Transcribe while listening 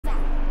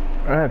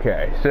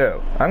Okay,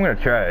 so I'm gonna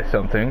try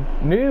something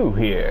new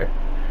here,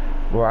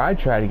 where I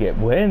try to get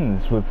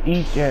wins with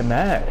each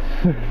MS.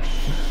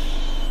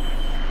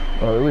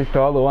 Or at least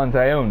all the ones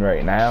I own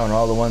right now, and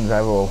all the ones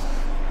I will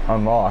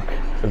unlock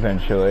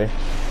eventually.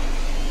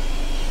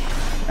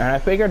 And I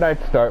figured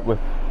I'd start with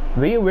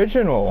the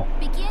original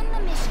Begin the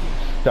mission.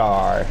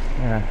 star,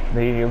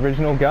 the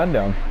original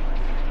Gundam.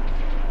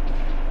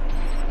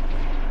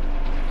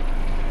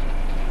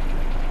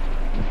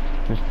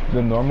 Just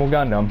the normal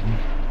Gundam.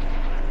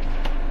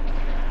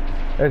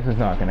 This is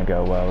not gonna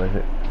go well, is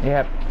it?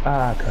 Yep.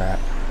 Ah, crap.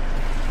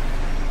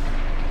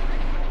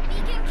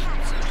 Beacon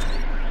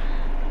captured.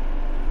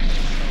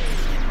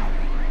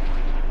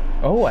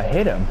 Oh, I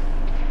hit him.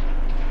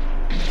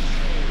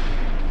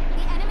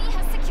 The enemy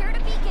has secured a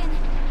beacon.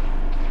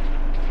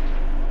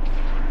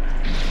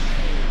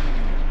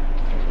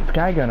 Is this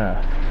guy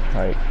gonna,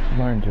 like,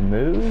 learn to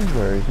move,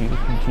 or is he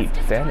just gonna keep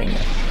standing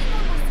there?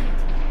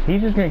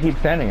 He's just gonna keep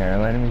standing there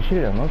and letting me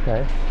shoot him.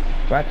 Okay.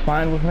 That's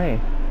fine with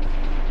me.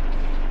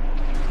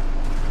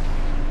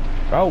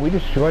 Oh, we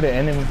destroyed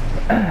an enemy.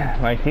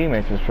 My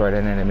teammates destroyed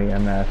an enemy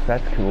MS.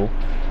 That's cool.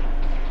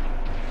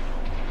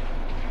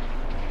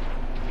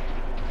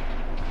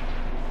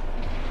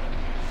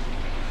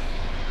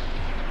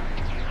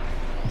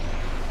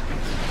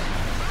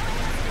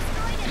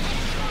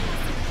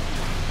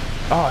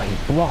 Oh, he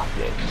blocked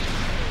it.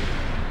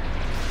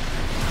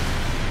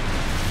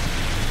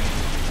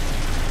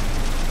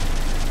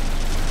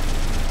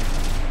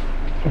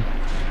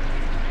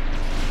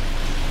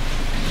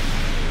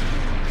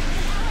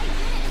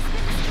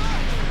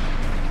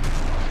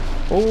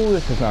 Oh,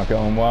 this is not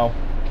going well.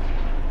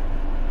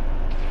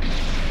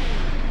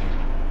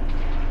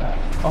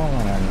 Oh,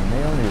 I mean,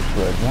 they only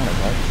destroyed one of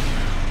us.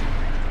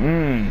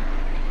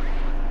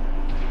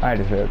 I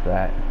deserve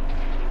that.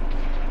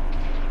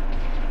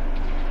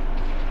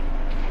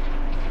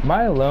 Am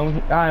I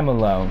alone? I'm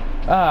alone.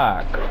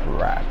 Ah,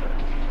 crap.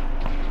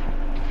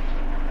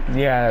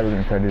 Yeah, we're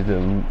gonna try to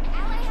do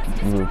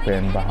loop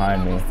in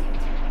behind me.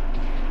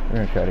 We're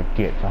gonna try to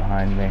get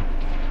behind me.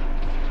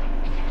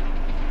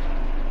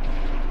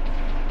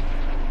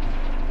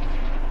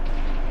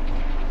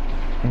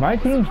 My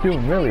team's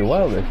doing really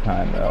well this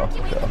time, though.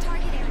 So.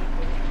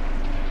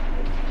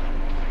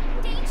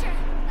 Danger!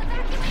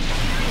 Evacuate the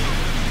area!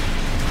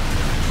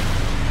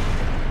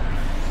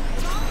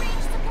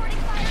 Long-range supporting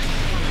fire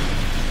incoming.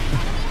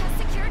 Enemy has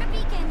secured a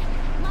beacon.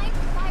 Live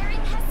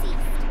firing has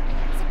ceased.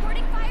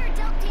 Supporting fire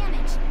dealt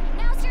damage.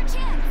 Now's your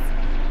chance.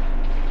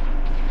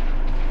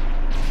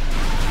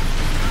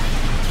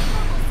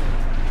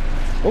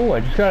 Oh, I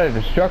just got a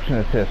destruction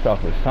assist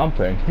off of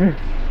something.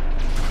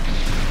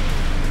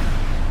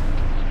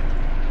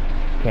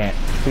 Can't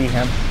see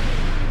him.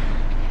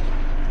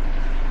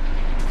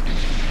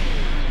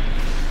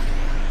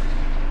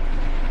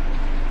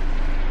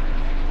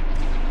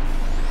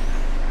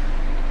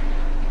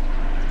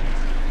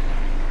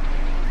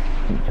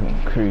 Need to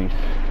increase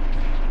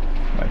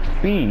my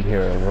speed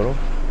here a little.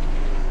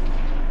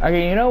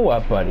 Okay, you know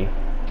what, buddy?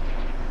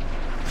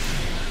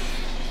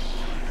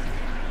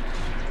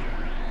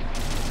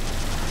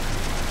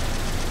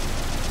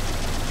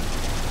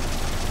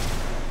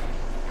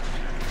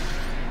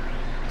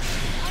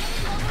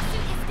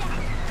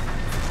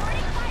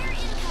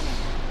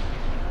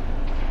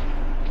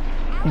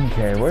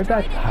 Okay, where'd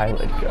that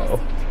pilot go?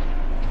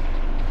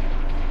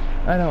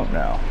 I don't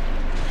know.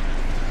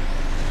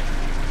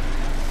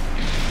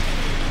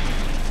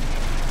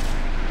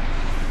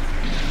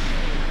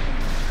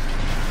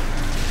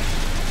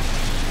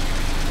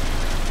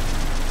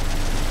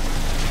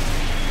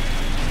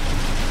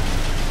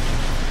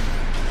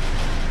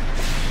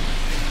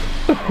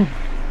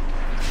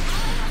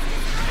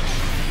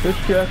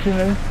 Destruction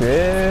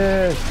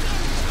assist!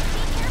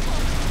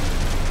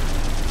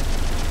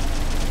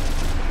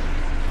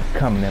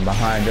 Coming in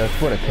behind us.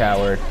 What a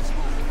coward.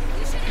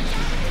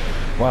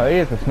 Well, he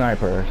is a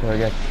sniper, so I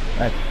guess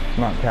that's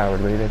not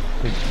cowardly. That's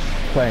just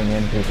playing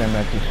into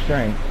MS's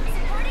strength.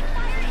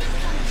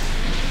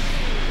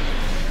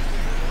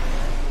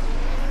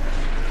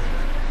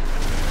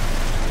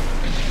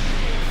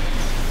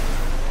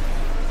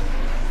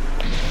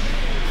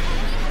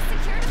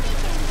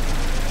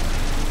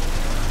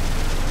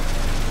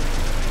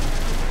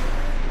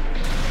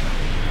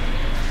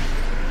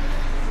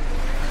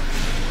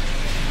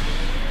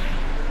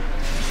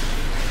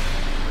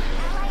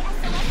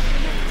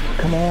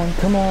 Come on,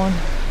 come on.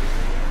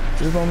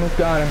 We've almost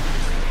got him.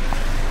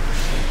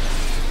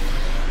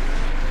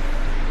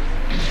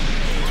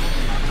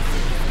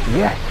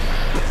 Yes!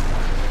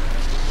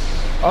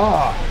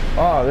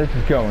 Oh, this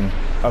is going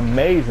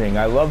amazing.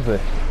 I love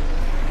this.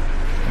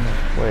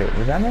 Wait,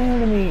 was that an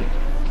enemy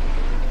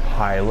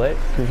pilot?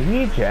 Did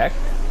he eject?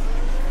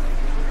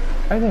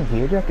 I think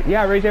he ejected.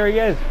 Yeah, right there he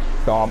is.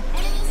 Stomp.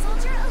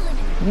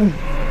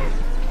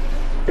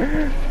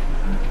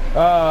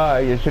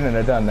 You shouldn't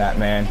have done that,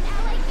 man.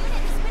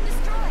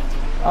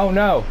 Oh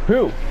no,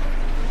 who?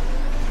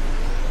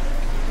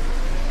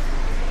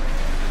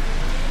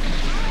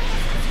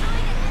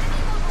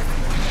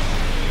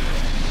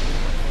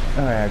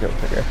 Oh yeah, go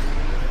figure.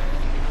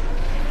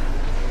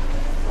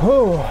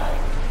 Oh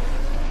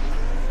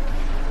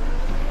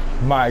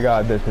my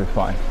god, this is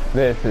fun.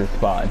 This is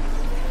fun.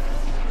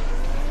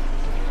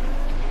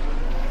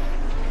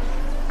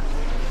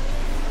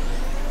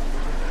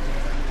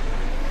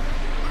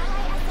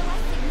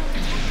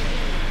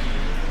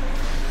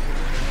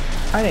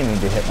 I didn't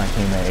need to hit my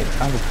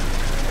teammate. I was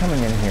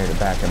coming in here to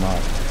back him up.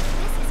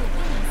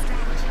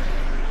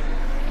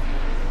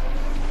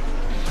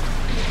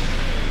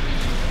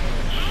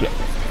 Shit.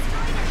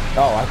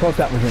 Oh, I thought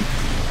that was an...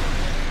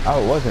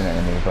 Oh, it was an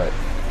enemy, but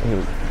he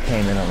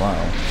came in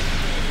alone.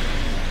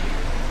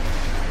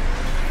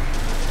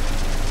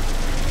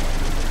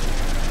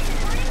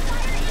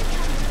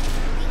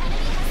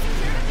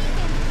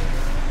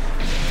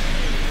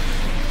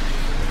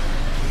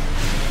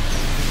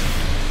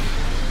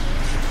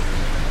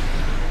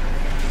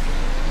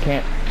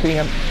 Can't see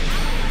him.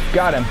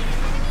 Got him.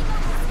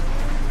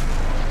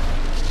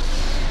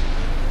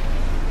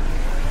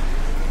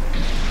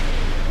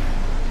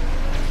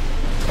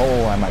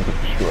 Oh, I might get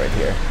destroyed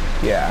here.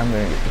 Yeah, I'm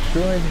gonna get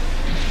destroyed.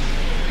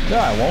 No,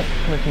 I won't.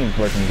 My team's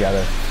working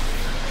together.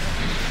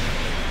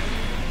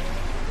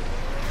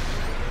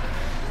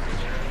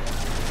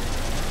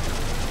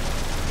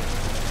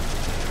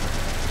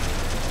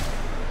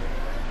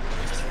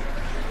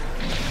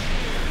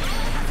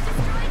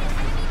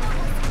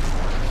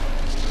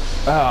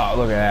 Oh,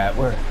 look at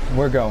that.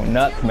 We're going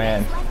nuts,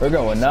 man. We're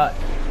going nuts.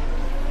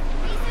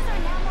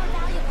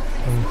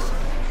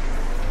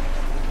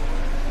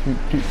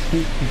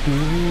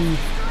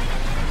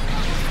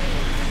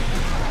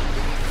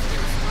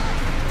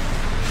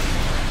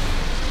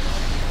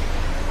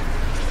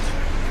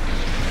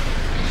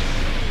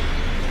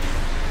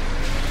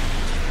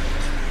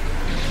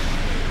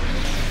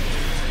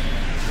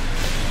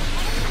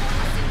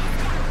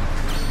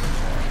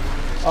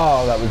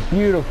 Oh, that was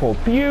beautiful,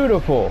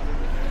 beautiful.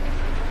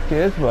 See,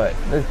 this is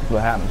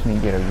what happens when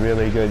you get a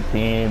really good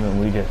team and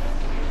we just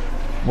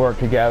work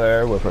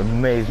together with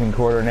amazing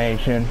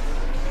coordination.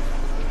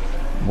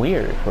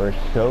 Weird for a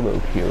solo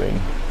queuing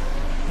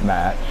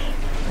match.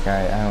 Like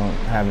I don't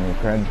have any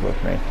friends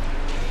with me.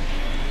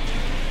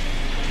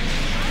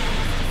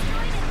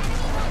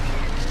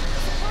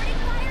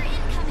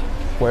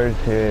 Where's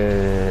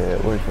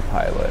the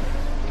pilot?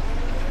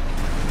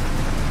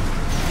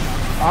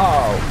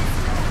 Oh!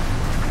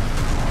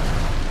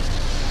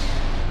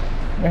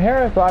 Here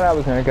I thought I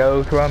was gonna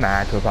go to a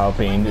match without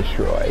being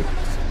destroyed.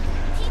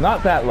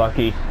 Not that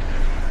lucky.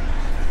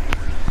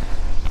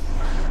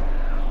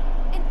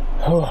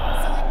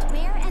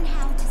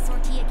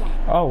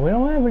 Oh, we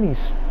don't have any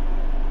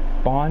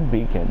spawn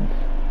beacons.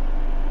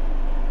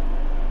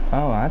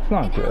 Oh, that's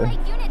not good.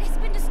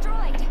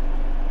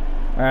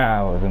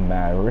 Ah, it doesn't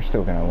matter. We're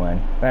still gonna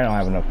win. They don't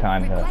have enough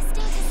time to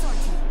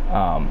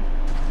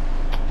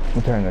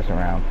we'll turn this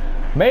around.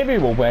 Maybe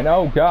we'll win.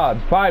 Oh god,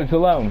 Five's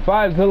alone.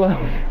 Five's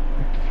alone.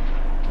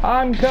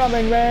 I'm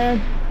coming,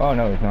 man. Oh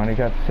no, he's not. He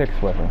got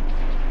 6 with him.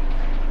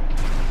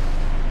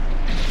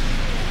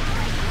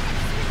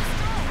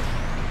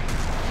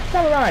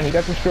 Never mind, he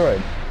got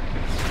destroyed.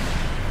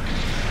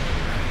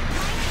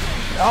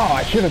 Oh,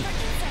 I should have.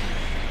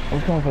 I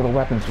was going for the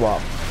weapon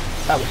swap.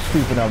 That was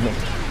stupid of me.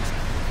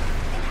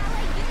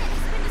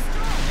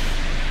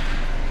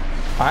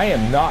 I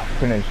am not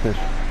finished this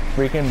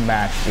freaking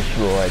match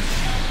destroyed.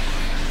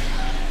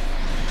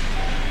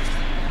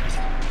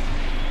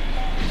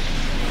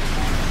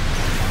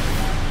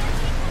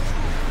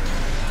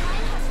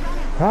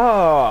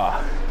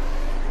 Ah,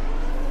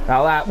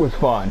 now that was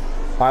fun.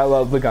 I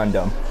love the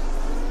Gundam.